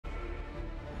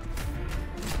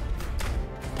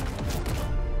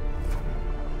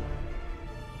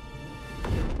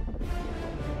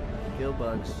kill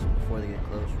bugs before they get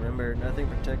close. Remember, nothing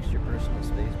protects your personal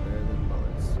space better than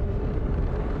bullets.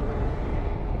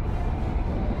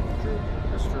 True.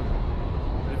 That's true.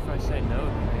 But if I say no,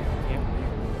 then they can't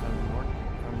leave and come more.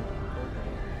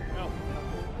 No.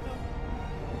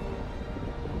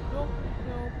 No.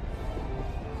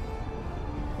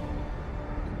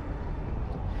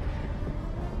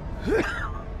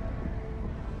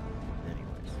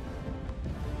 Anyways.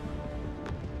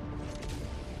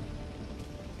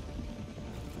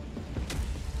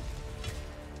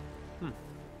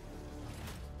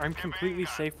 I'm completely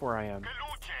safe where I am.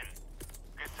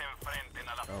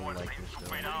 Oh, like this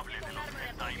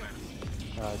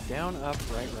Down, up,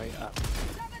 right, up.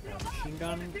 Machine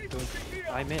gun goes.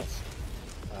 I missed.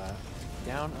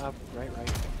 Down, up, right, down.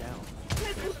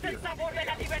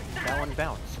 That one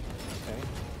bounced. Okay.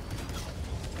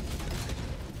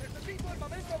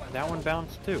 That one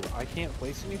bounced too. I can't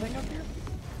place anything up here?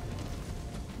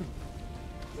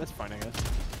 That's fine, I guess.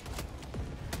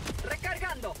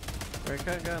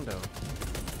 Recargando.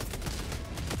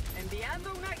 Enviando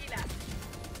un águila.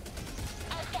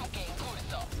 Ataque en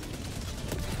curso.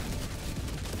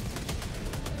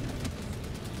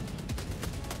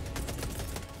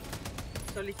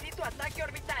 Solicito ataque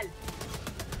orbital.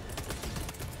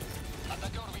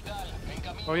 Ataque orbital en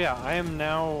camino. Oh yeah, I am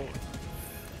now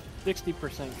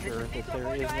 60% sure that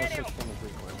there is no such thing as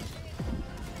recoil.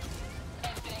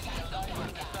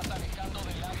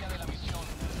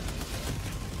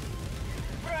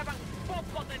 Prueban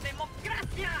poco de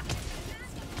democracia.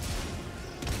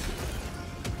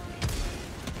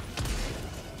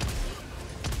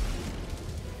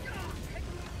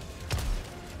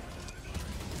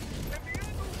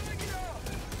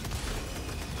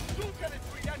 Nunca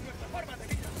destruirán nuestra forma de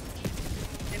vida.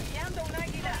 Enviando un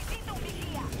águila. Necesito un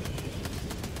vigía.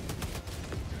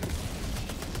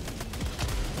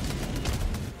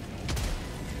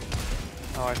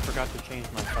 Oh, I forgot to change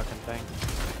my fucking thing.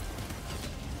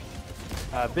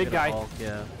 Big guy. Hulk,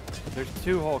 yeah. There's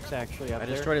two Hulks actually up I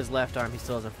there. destroyed his left arm. He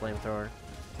still has a flamethrower.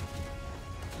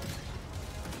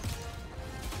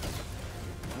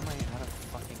 Why am I out of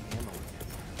fucking ammo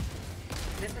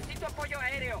again? Necesito apoyo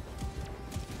aéreo.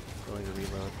 Going to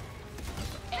reload.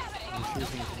 I'm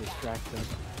choosing to distract them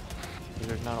because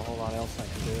there's not a whole lot else I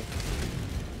can do.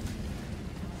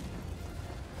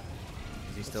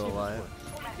 Is he still alive?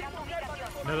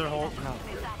 Another Hulk? No.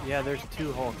 Yeah, there's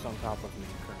two Hulks on top of me.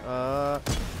 I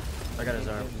got his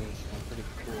arm. I'm pretty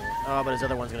cool. Oh, but his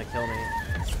other one's gonna kill me.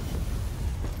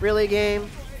 Really,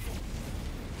 game?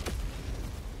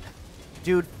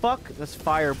 Dude, fuck this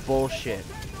fire bullshit.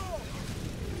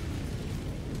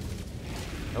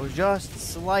 I was just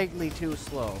slightly too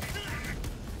slow.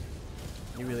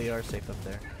 You really are safe up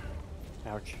there.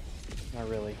 Ouch. Not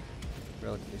really.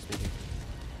 Relatively speaking.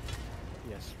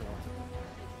 Yes, well.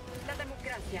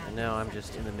 And now I'm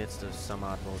just in the midst of some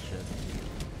odd bullshit.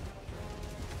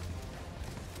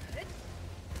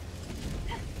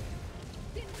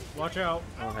 Watch out.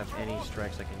 I don't have any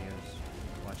strikes I can use.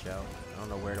 Watch out. I don't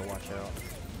know where to watch out.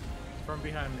 From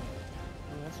behind me.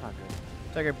 Oh, that's not good.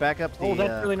 Tiger, back up the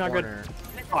that's really not corner.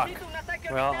 good. Fuck.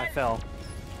 Well, I fell.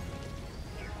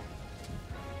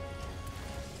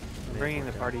 I'm bringing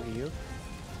the party to you.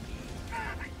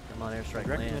 Come on, airstrike,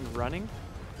 land. Recommend running.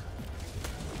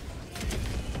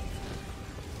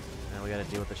 Now we gotta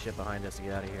deal with the shit behind us to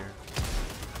get out of here.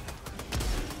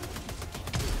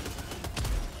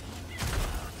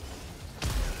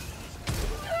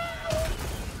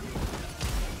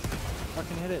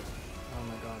 Fucking hit it. Oh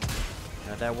my god.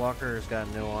 Now that walker's got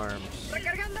no arms.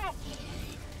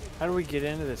 How do we get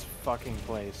into this fucking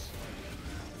place?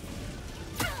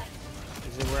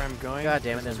 Is it where I'm going? God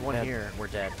damn it, there's I'm one dead. here. We're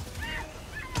dead.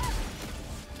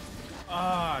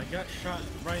 Ah, I got shot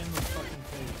right in the fucking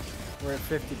face. We're at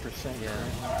 50%. Yeah,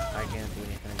 I can't do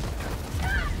anything.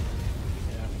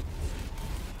 Yeah.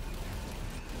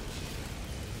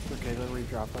 Okay, they'll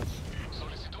redrop us.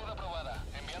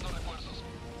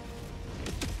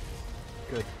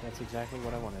 Good. That's exactly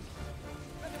what I wanted.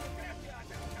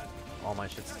 All my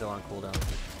shit's still on cooldown.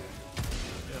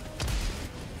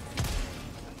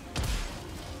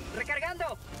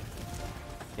 Recargando.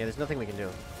 Yeah, there's nothing we can do.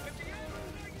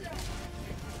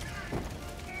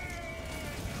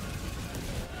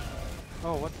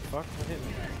 Oh, what the fuck? What hit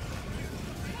me?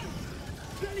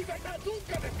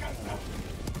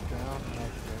 Down, okay.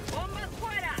 Bombas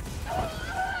fuera.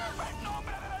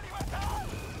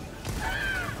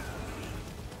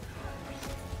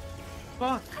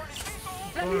 Fuck!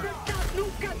 La libertad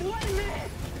nunca duerme.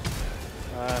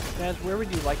 Spaz, where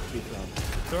would you like to be thrown?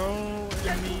 Throw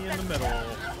me in the middle.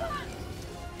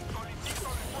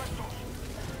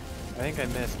 think I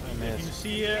missed. I If you missed.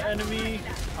 see an enemy,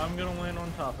 I'm gonna land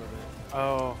on top of it.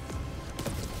 Oh.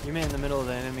 You meant in the middle of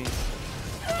the enemies.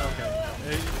 Okay.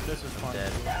 This is fun.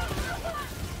 Dead.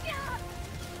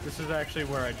 This is actually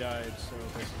where I died, so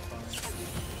this is fun.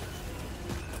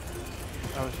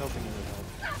 I was hoping it would help.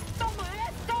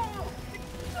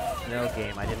 No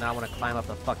game. I did not want to climb up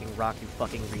the fucking rock, you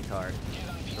fucking retard.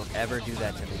 Don't ever do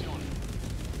that to me.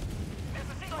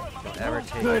 Don't ever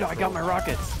take Good, I control. got my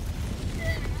rockets.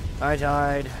 I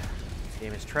died. This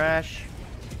game is trash.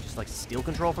 Just like steal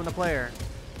control from the player.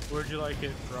 Where'd you like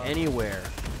it, bro? Anywhere.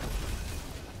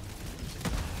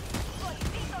 Oh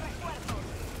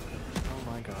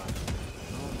my god.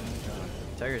 Oh my god.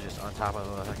 Tiger's just on top of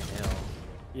a fucking hill.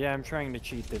 Yeah, I'm trying to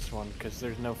cheat this one because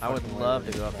there's no. I would fucking way love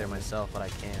we're to go gonna up there get myself, but I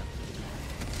can't.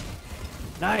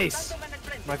 Nice!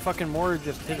 My fucking mortar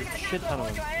just hit a shit ton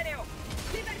of them.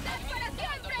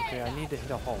 Okay, I need to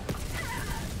hit a hole.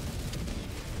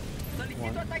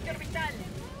 One.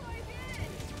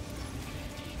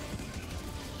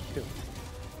 Two.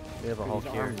 We have a Hulk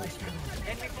He's here. armless.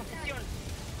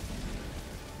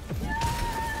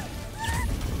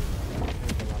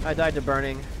 I died to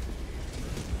burning.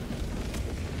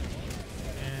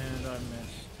 And I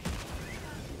missed.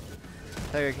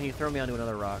 Tiger, can you throw me onto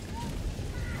another rock?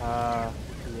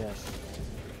 Yes.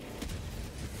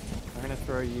 I'm gonna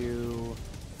throw you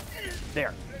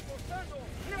there.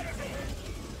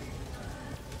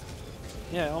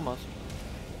 Yeah, almost.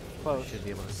 Close. Should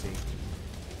be able to see.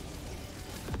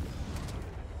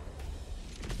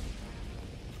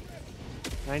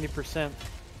 %.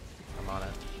 I'm on it.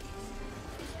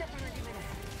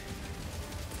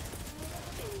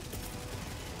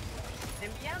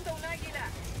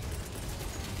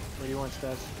 What do you want,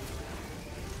 Stas?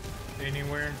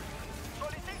 Anywhere.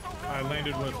 I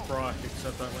landed with Brock,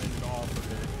 except I landed off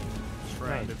of it,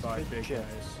 surrounded Nice. by Good big shit.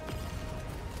 guys.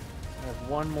 I have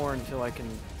one more until I can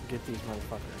get these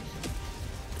motherfuckers.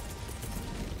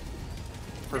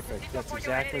 Perfect. That's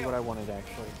exactly what I wanted,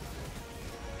 actually.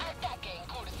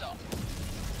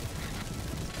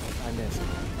 I missed.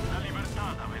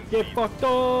 Get fucked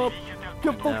up!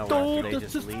 Get Now fucked what? up! Do they That's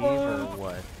just just leave or fun!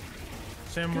 what?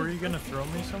 Sam, were you gonna throw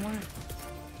me somewhere?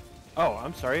 Oh,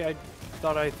 I'm sorry. I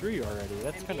thought I threw you already.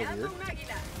 That's kind of weird.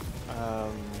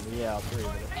 Yeah, I'll throw you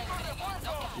with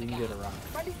it. You can get a rock.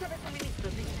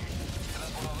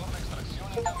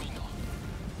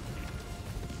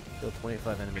 Kill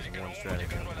 25 enemies in one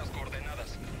strategy.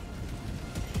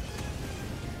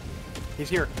 He's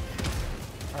here.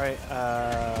 Alright,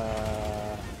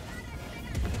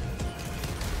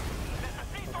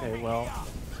 okay, well,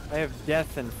 I have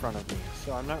death in front of me,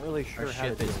 so I'm not really sure Our how to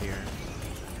ship do is it. here.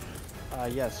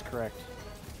 Yes, correct.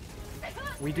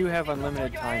 We do have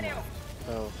unlimited time left,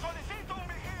 so...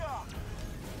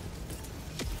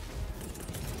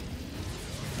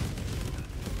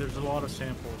 There's a lot of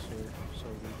samples here, so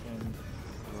we can...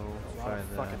 A lot Try of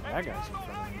that. fucking bad guys in front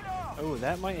of me. Oh,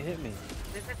 that might hit me.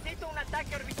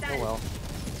 Oh well.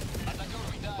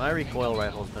 My recoil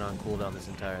rifle's been on cooldown this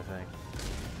entire thing.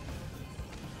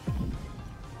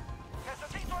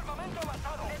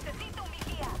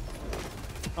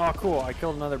 Oh, cool. I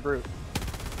killed another brute.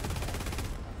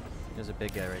 There's a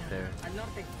big guy right there.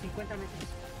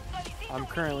 I'm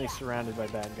currently surrounded by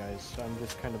bad guys, so I'm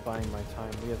just kind of buying my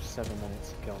time. We have 7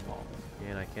 minutes to kill them all. Yeah,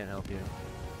 and I can't help you.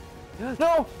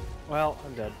 No! Well,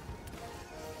 I'm dead.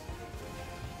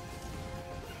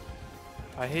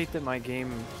 I hate that my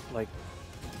game, like...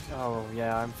 Oh,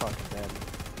 yeah, I'm fucking dead.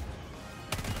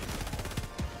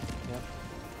 Yep.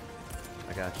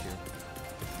 I got you.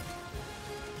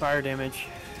 Fire damage.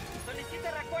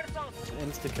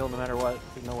 Insta-kill no matter what.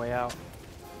 There's no way out.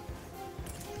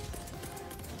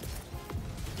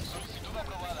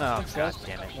 Oh, god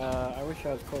damn it. I wish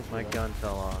I was closer. My though. gun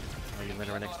fell off. Oh, you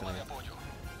landed right next to me.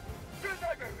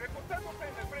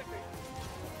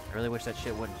 I really wish that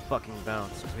shit wouldn't fucking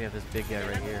bounce, because we have this big guy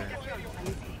right here.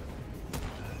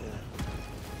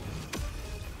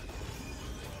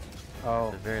 Oh.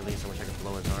 At the very least, I wish I could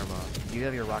blow his arm off. Do you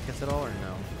have your rockets at all, or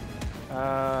no?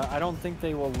 I don't think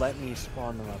they will let me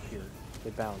spawn them up here. They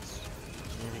bounce.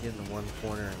 You need to get in the one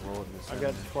corner and roll it in the I've center.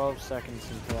 got 12 seconds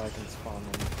until I can spawn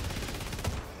them.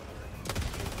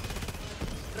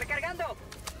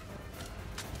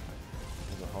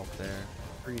 There's a Hulk there.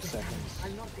 3 seconds.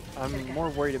 I'm more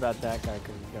worried about that guy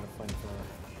because he's got a flamethrower.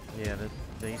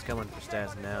 Yeah, he's coming for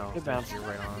stats now. It bounced. You're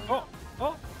right on. Oh!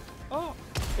 Oh! Oh!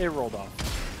 It rolled off.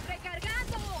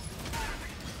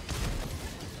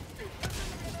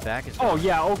 Back is Oh, gone.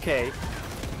 yeah, okay.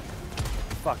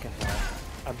 Fucking hell.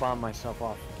 I bombed myself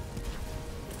off.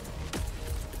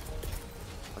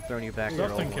 I'm throwing you back here.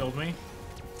 Nothing old killed me.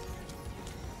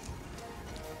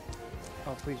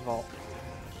 Oh, please vault.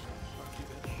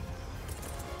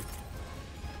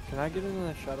 Can I get into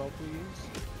the shuttle,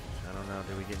 please? I don't know.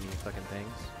 Did we get any fucking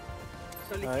things?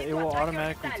 It will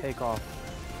automatically take off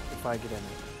if I get in it.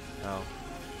 Oh.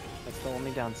 That's the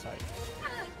only downside.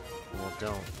 Well,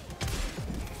 don't.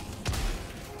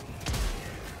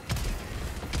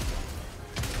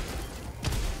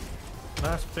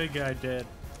 Last big guy dead.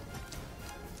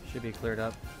 Should be cleared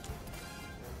up.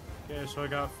 Okay, so I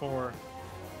got 4.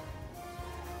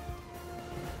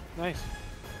 Nice.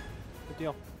 Good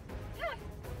deal.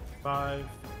 5,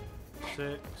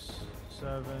 6,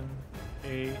 7,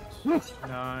 8,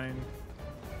 9.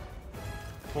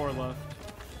 4 left.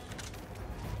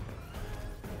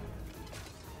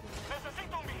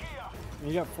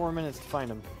 You got 4 minutes to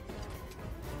find him.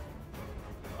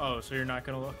 Oh, so you're not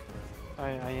gonna look? I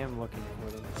am looking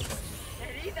for them.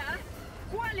 ¿Herida?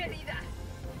 ¿Cuál herida?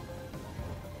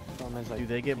 Problem is, Do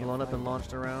they get blown up and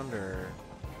launched around, or?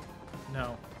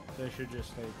 No, they should just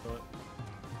stay put.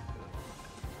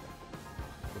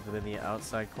 Within the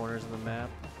outside corners of the map?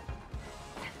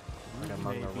 Like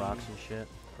among the Maybe. rocks and shit?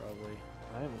 Probably.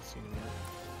 I haven't seen him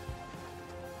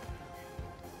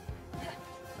yet.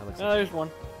 That looks Oh, like there's one.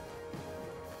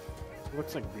 It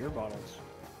looks like beer bottles.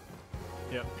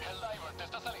 Yep.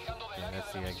 yeah,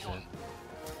 that's the exit.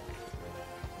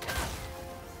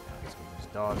 This game's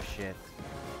dog shit.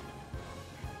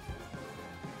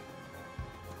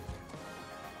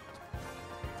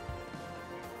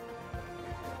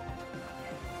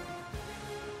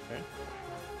 Okay.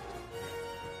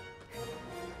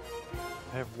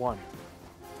 I have 1.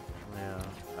 Yeah,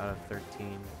 out of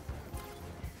 13.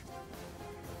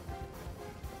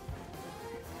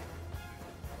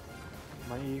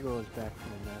 My ego is back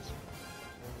from the mess.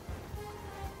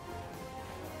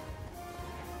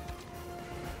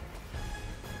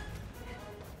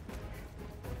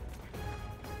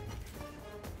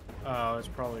 Oh, it's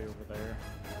probably over there.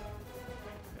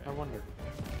 I wonder.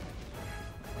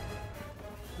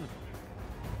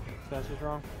 That's what's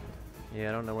wrong. Yeah,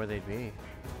 I don't know where they'd be.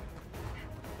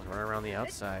 I was running around the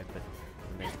outside, but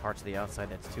there's parts of the outside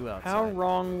that's too outside. How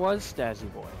wrong was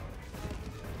Stazzy Boy?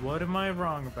 What am I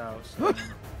wrong about, son?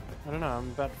 I don't know. I'm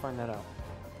about to find that out.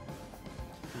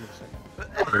 Give me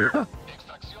a second.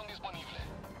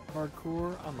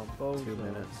 Hardcore. I'm a bozo. 2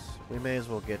 minutes. We may as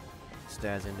well get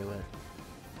Staz into it.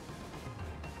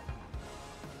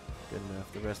 Good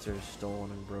enough. The rest are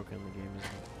stolen and broken. The game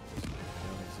isn't. They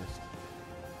don't exist.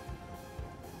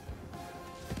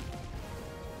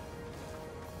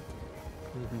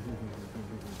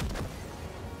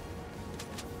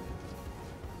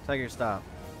 Tiger, stop.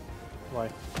 Why?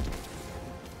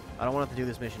 I don't want to do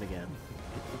this mission again.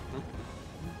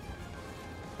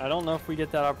 I don't know if we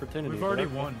get that opportunity. We've but already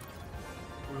okay. won.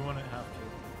 We wouldn't have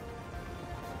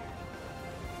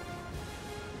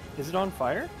to. Is it on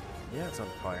fire? Yeah, it's on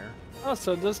fire. Oh,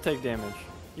 so it does take damage.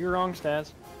 You're wrong,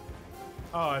 Staz.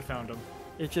 Oh, I found them.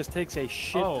 It just takes a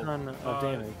shit ton of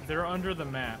damage. They're under the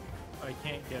map. I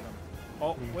can't get them.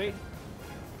 Oh, wait.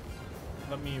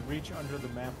 Let me reach under the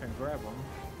map and grab them.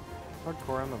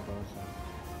 Hardcore, I'm a bozo.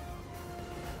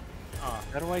 Ah,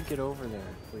 How do I get over there,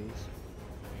 please?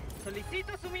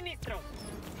 Solicito suministros.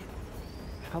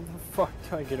 How the fuck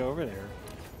do I get over there?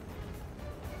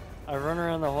 I run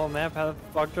around the whole map. How the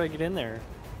fuck do I get in there?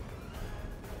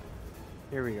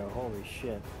 Here we go. Holy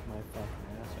shit. My fucking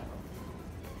ass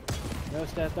out. No,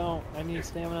 Stas, don't. I need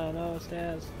stamina. No,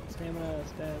 Stas. Stamina,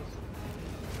 Stas.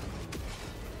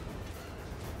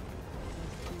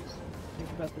 Please, think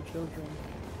about the children.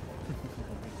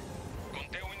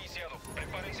 Conteo iniciado.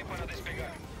 Prepárense para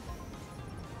despegar.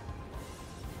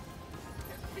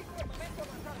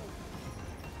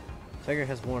 Tiger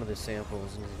has one of the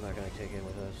samples and he's not going to take it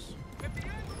with us.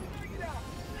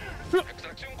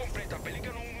 Extracción completa.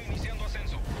 Pelícano 1 iniciando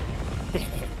ascenso.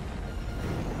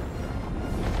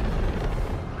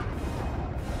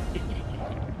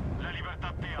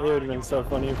 It would have been so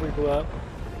funny if we blew up.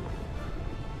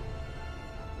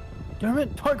 Damn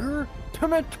it, Tiger!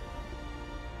 Damn it!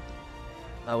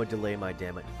 I would delay my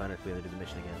damn it to find out if we had to do the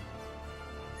mission again.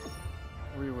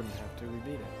 We wouldn't have to. We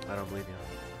beat it. I don't believe you.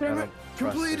 Damn I it! don't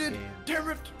trust this Completed! game. Damn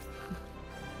it!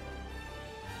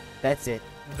 That's it.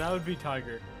 that would be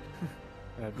Tiger.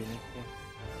 That'd be me. Yeah.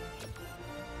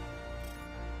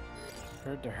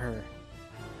 Hurt to her.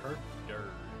 Hurt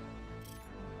dirt.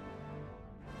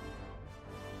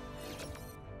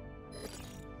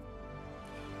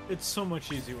 It's so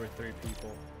much easier with 3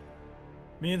 people.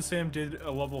 Me and Sam did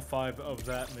a level 5 of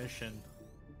that mission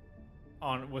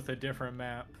with a different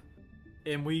map,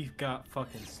 and we got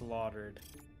fucking slaughtered.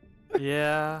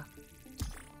 Yeah.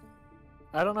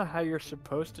 I don't know how you're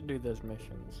supposed to do those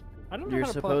missions. I don't know You're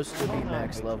how to play- supposed to be I don't know how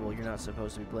max play- level. You're not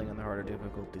supposed to be playing on the harder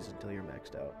difficulties until you're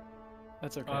maxed out.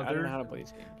 That's okay. I don't there- know how to play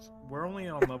these games. We're only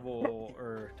on level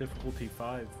or difficulty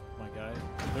 5, my guy.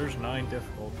 There's 9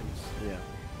 difficulties. Yeah.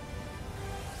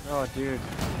 Oh, dude,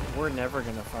 we're never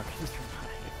gonna fucking survive.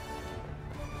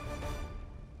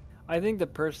 I think the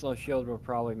personal shield will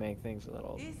probably make things a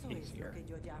little easier.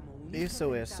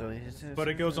 But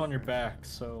it goes on your back,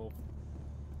 so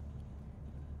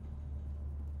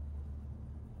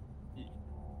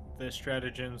the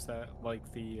stratagems that like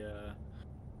the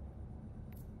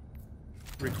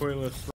recoilless